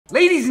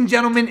Ladies and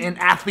gentlemen and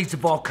athletes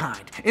of all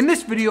kind, in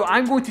this video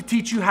I'm going to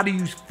teach you how to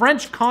use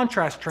French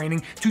contrast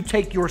training to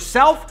take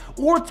yourself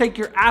or take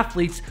your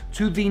athletes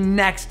to the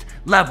next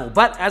level.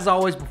 But as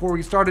always, before we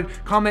get started,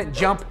 comment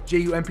JUMP,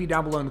 J-U-M-P,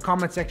 down below in the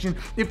comment section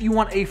if you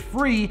want a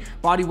free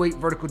bodyweight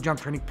vertical jump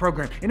training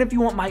program. And if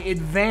you want my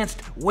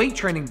advanced weight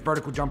training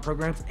vertical jump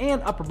programs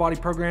and upper body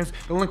programs,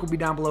 the link will be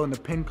down below in the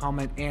pinned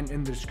comment and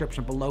in the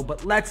description below.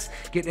 But let's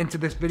get into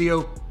this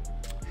video.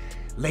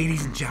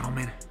 Ladies and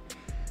gentlemen,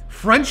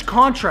 French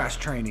contrast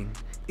training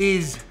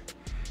is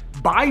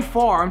by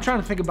far, I'm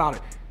trying to think about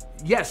it.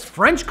 Yes,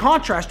 French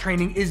contrast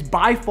training is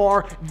by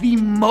far the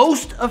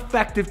most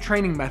effective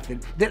training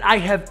method that I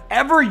have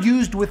ever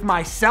used with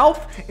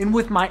myself and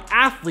with my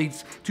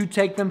athletes to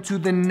take them to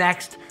the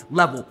next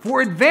level.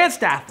 For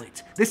advanced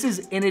athletes, this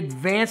is an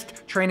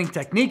advanced training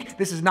technique.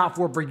 This is not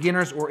for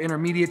beginners or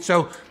intermediate.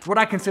 So what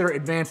I consider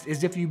advanced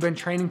is if you've been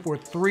training for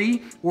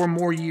 3 or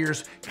more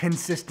years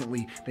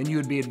consistently, then you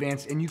would be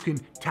advanced and you can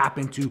tap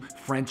into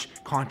French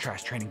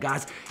contrast training.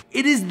 Guys,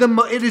 it is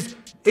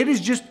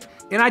just,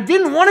 and I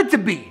didn't want it to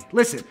be.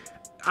 Listen,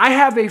 I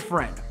have a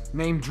friend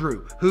named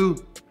Drew who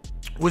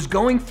was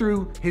going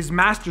through his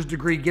master's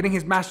degree, getting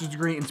his master's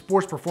degree in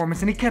sports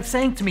performance, and he kept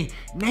saying to me,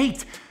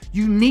 Nate,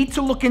 you need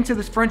to look into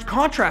this French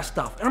contrast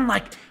stuff. And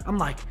I'm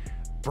like,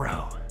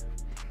 bro,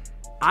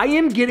 I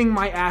am getting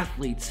my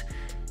athletes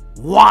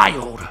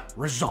wild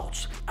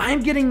results. I am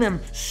getting them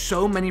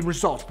so many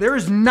results. There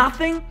is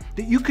nothing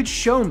that you could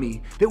show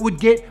me that would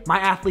get my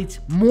athletes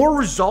more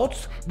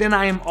results than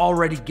I am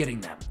already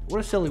getting them. What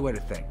a silly way to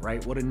think,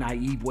 right? What a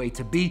naive way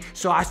to be.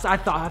 So I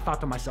thought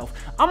to myself,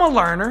 I'm a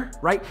learner,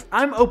 right?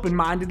 I'm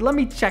open-minded. Let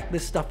me check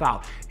this stuff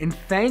out. And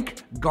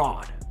thank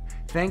God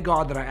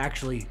that I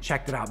actually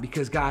checked it out,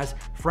 because guys,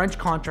 French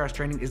contrast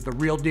training is the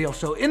real deal.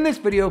 So in this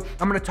video,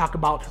 I'm gonna talk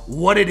about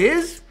what it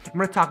is. I'm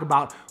gonna talk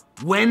about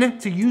when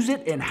to use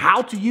it and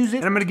how to use it.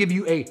 And I'm gonna give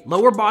you a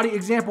lower body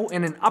example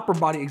and an upper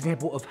body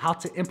example of how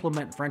to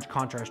implement French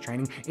contrast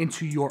training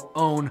into your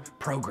own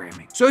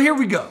programming. So here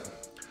we go.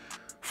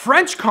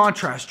 French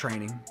contrast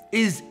training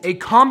is a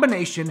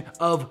combination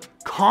of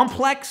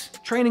complex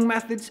training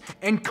methods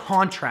and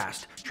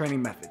contrast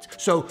training methods.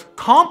 So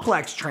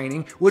complex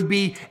training would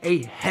be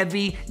a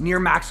heavy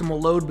near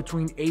maximal load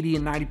between 80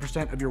 and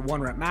 90% of your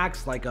 1 rep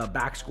max, like a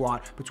back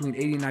squat between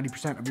 80 and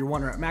 90% of your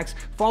 1 rep max,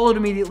 followed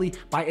immediately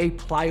by a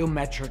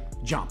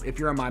plyometric jump. If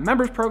you're in my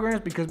members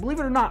programs, because believe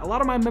it or not, a lot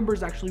of my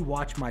members actually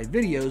watch my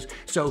videos.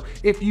 So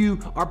if you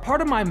are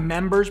part of my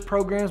members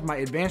programs, my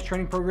advanced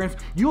training programs,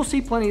 you'll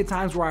see plenty of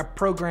times where I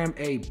program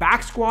a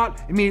back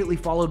squat immediately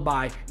followed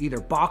by either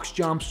box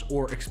jumps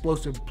or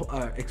explosive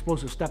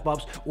step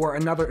ups or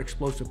another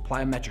explosive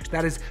plyometrics.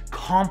 That is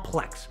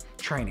complex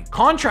training.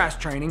 Contrast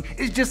training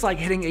is just like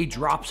hitting a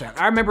drop set.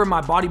 I remember in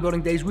my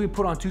bodybuilding days, we would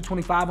put on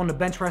 225 on the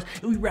bench press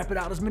and we rep it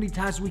out as many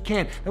times as we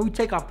can. Then we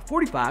take off the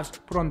 45s,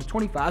 put on the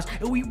 25s,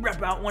 and we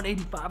rep out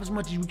 185 as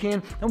much as we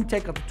can. Then we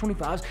take off the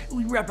 25s and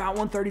we rep out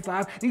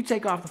 135. Then you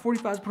take off the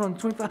 45s, put on the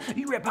 25,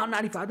 you rep out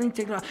 95, then you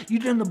take it off, you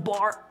do the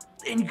bar,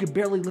 and you could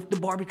barely lift the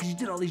bar because you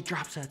did all these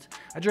drop sets.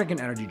 I drank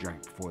an energy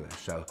drink before this,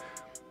 so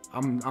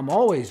I'm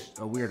always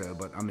a weirdo,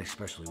 but I'm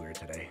especially weird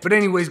today. But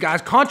anyways,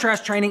 guys,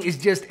 contrast training is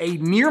just a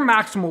near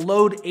maximal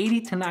load,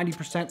 80 to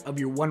 90% of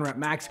your 1 rep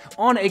max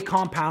on a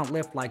compound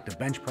lift like the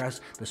bench press,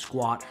 the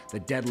squat, the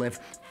deadlift,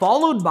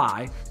 followed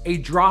by a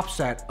drop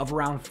set of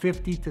around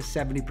 50 to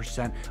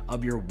 70%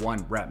 of your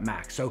 1 rep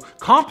max. So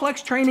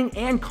complex training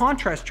and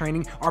contrast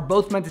training are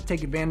both meant to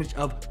take advantage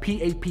of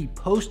PAP,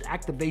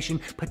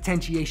 post-activation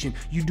potentiation.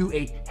 You do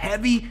a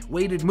heavy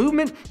weighted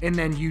movement and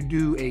then you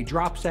do a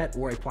drop set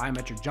or a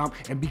plyometric jump,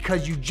 and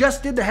because you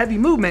just did the heavy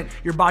movement,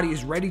 your body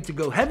is ready to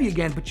go heavy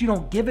again, but you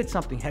don't give it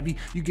something heavy.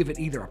 You give it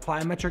either a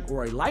plyometric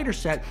or a lighter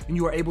set, and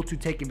you are able to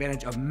take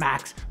advantage of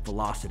max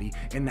velocity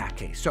in that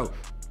case. So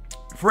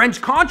French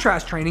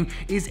contrast training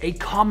is a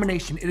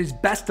combination. It is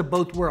best of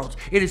both worlds.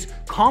 It is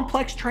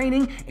complex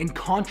training and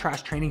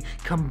contrast training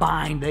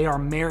combined. They are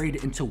married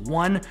into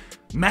one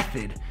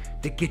method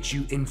that gets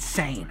you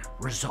insane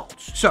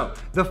results. So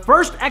the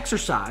first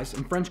exercise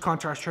in French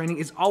contrast training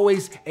is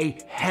always a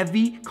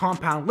heavy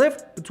compound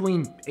lift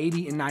between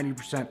 80 and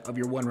 90% of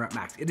your 1 rep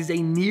max. It is a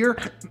near,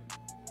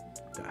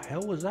 the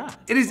hell was that?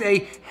 It is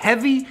a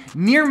heavy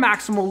near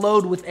maximal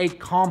load with a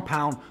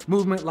compound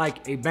movement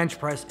like a bench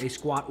press, a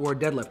squat, or a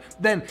deadlift.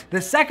 Then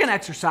the second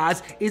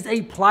exercise is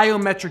a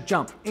plyometric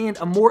jump and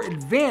a more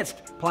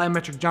advanced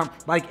plyometric jump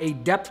like a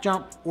depth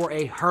jump or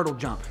a hurdle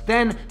jump.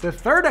 Then the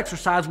third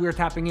exercise, we are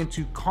tapping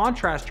into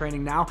contrast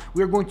training now.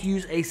 We are going to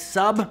use a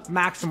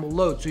sub-maximal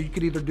load. So you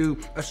could either do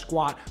a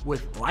squat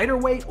with lighter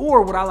weight,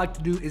 or what I like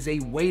to do is a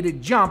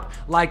weighted jump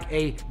like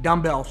a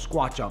dumbbell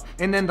squat jump.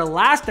 And then the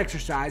last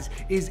exercise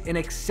is an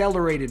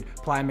accelerated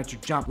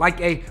plyometric jump, like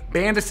a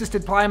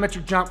band-assisted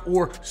plyometric jump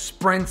or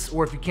sprints,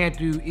 or if you can't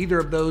do either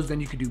of those, then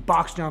you could do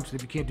box jumps. And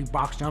if you can't do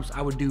box jumps,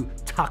 I would do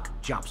tuck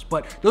jumps.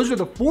 But those are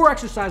the 4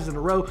 exercises in a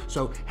row.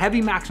 So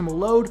heavy maximal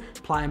load,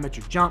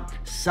 plyometric jump,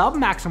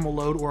 sub-maximal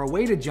load or a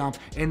weighted jump,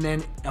 and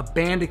then a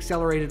band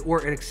accelerated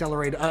or an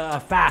accelerated, a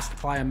fast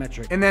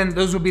plyometric. And then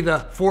those will be the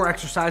 4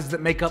 exercises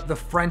that make up the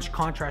French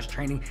contrast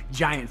training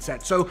giant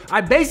set. So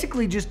I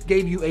basically just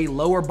gave you a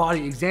lower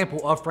body example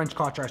of French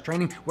contrast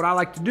training. What I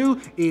like to do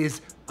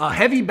is a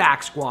heavy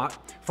back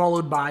squat,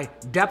 followed by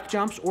depth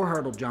jumps or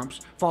hurdle jumps,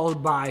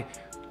 followed by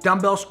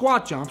dumbbell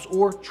squat jumps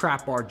or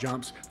trap bar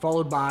jumps,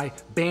 followed by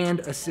band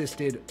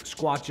assisted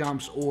squat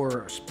jumps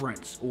or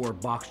sprints or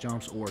box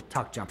jumps or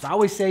tuck jumps. I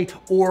always say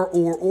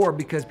or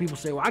because people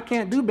say, well, I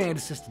can't do band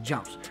assisted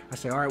jumps. I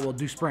say, all right, well,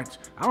 do sprints.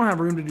 I don't have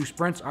room to do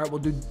sprints. All right,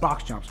 we'll do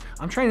box jumps.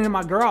 I'm training in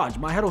my garage.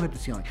 My head will hit the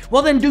ceiling.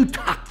 Well, then do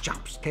tuck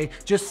jumps, okay?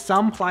 Just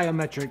some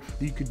plyometric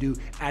that you could do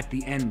at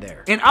the end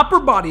there. An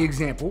upper body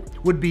example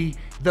would be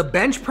the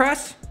bench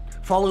press,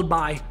 followed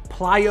by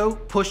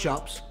plyo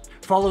push-ups,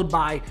 followed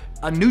by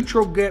a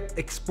neutral grip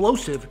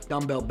explosive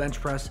dumbbell bench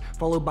press,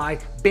 followed by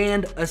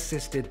band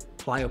assisted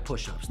plyo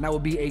push-ups. And that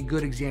would be a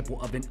good example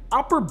of an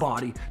upper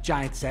body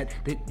giant set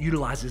that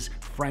utilizes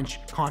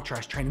French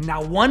contrast training.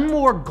 Now, one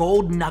more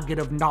gold nugget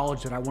of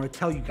knowledge that I want to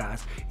tell you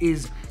guys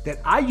is that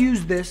I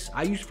use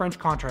French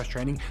contrast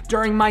training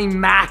during my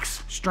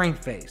max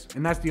strength phase.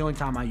 And that's the only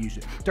time I use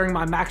it, during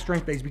my max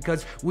strength phase,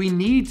 because we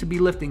need to be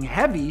lifting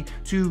heavy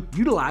to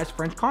utilize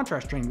French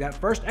contrast training. That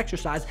first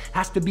exercise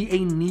has to be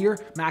a near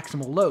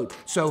maximal load.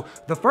 So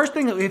the first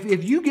thing,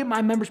 if you get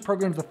my members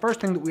programs, the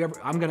first thing that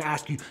I'm gonna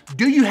ask you,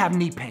 do you have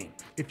knee pain?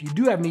 If you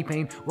do have knee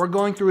pain, we're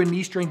going through a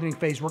knee strengthening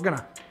phase. We're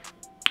gonna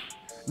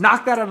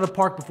knock that out of the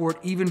park before it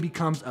even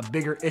becomes a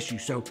bigger issue.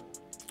 So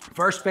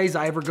first phase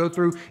I ever go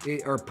through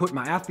or put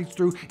my athletes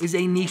through is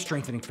a knee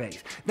strengthening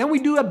phase. Then we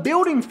do a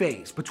building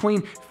phase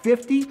between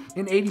 50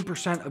 and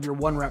 80% of your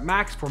 1 rep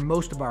max for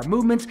most of our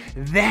movements.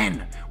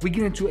 Then we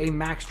get into a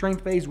max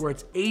strength phase where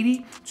it's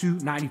 80 to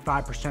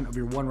 95% of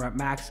your 1 rep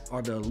max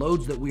are the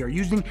loads that we are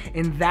using.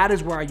 And that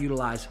is where I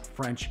utilize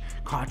French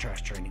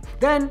contrast training.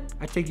 Then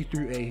I take you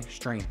through a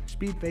strain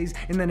speed phase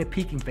and then a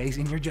peaking phase,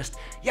 and you're just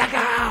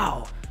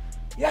yakow,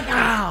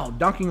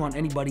 dunking on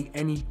anybody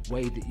any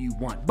way that you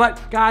want. But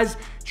guys,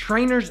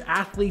 trainers,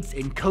 athletes,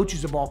 and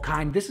coaches of all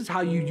kind, this is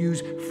how you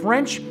use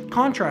French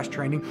contrast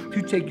training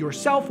to take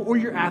yourself or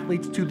your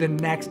athletes to the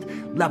next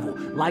level.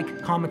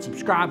 Like, comment,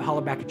 subscribe,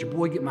 holler back at your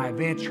boy, get my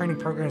advanced training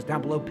programs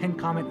down below, pin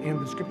comment in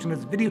the description of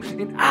this video,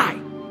 and I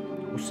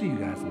will see you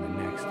guys in the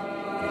next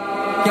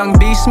video. Young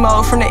beast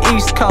mode from the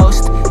East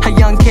Coast, a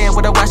young kid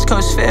with a West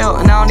Coast feel,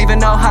 and I don't even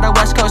know how the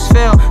West Coast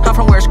feel. I'm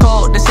from where it's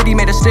cold, the city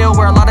made of steel,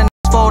 where a lot of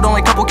fold,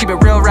 only couple keep it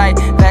real right.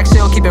 Back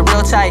still, keep it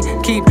real tight.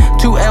 Keep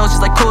 2 L's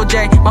just like Cool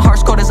J. My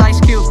heart's cold as Ice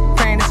Cube.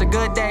 Praying it's a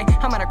good day.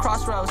 I'm at a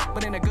crossroads,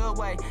 but in a good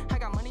way.